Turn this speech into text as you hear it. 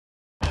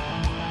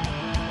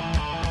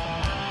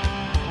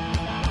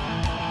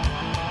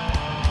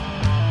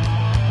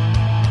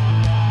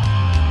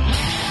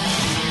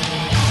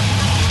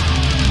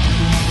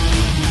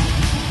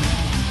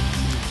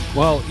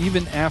Well,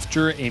 even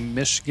after a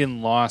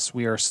Michigan loss,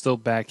 we are still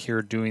back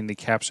here doing the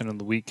Caption of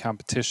the Week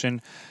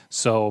competition.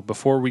 So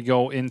before we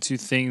go into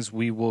things,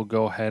 we will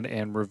go ahead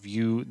and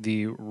review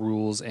the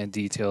rules and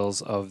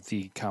details of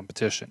the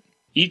competition.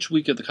 Each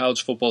week of the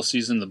college football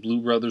season, the Blue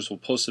Brothers will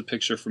post a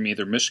picture from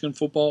either Michigan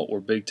football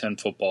or Big Ten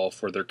football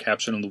for their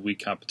Caption of the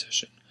Week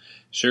competition.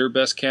 Share your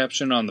best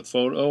caption on the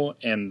photo,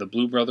 and the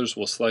Blue Brothers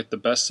will select the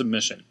best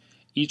submission.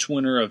 Each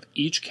winner of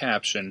each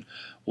caption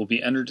will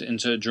be entered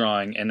into a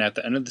drawing, and at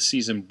the end of the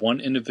season, one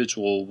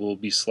individual will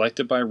be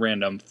selected by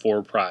random for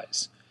a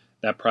prize.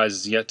 That prize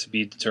is yet to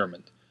be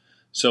determined.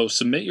 So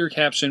submit your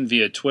caption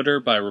via Twitter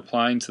by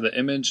replying to the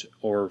image,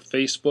 or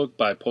Facebook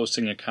by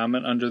posting a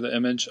comment under the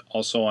image,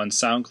 also on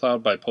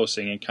SoundCloud by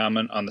posting a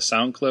comment on the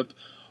sound clip,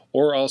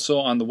 or also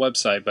on the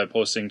website by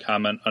posting a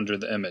comment under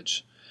the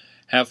image.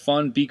 Have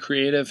fun, be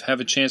creative, have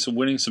a chance of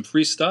winning some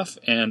free stuff,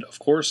 and of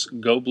course,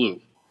 go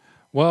Blue.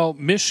 Well,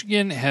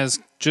 Michigan has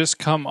just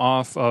come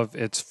off of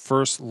its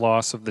first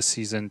loss of the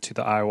season to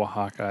the Iowa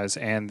Hawkeyes,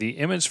 and the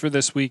image for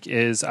this week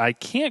is, I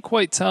can't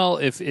quite tell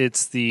if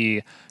it's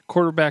the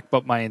quarterback,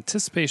 but my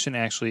anticipation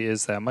actually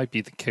is that it might be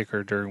the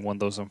kicker during one of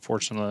those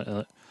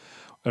unfortunate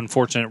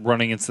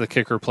running into the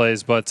kicker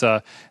plays, but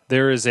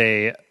there is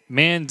a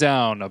man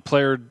down, a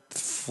player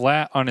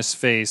flat on his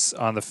face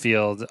on the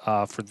field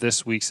for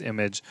this week's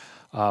image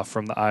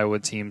from the Iowa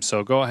team.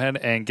 So go ahead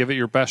and give it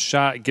your best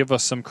shot. Give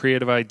us some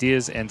creative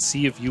ideas and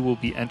see if you will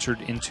be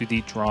entered into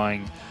the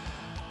drawing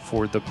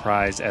for the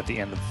prize at the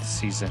end of the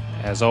season.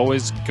 As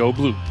always, go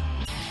Blue.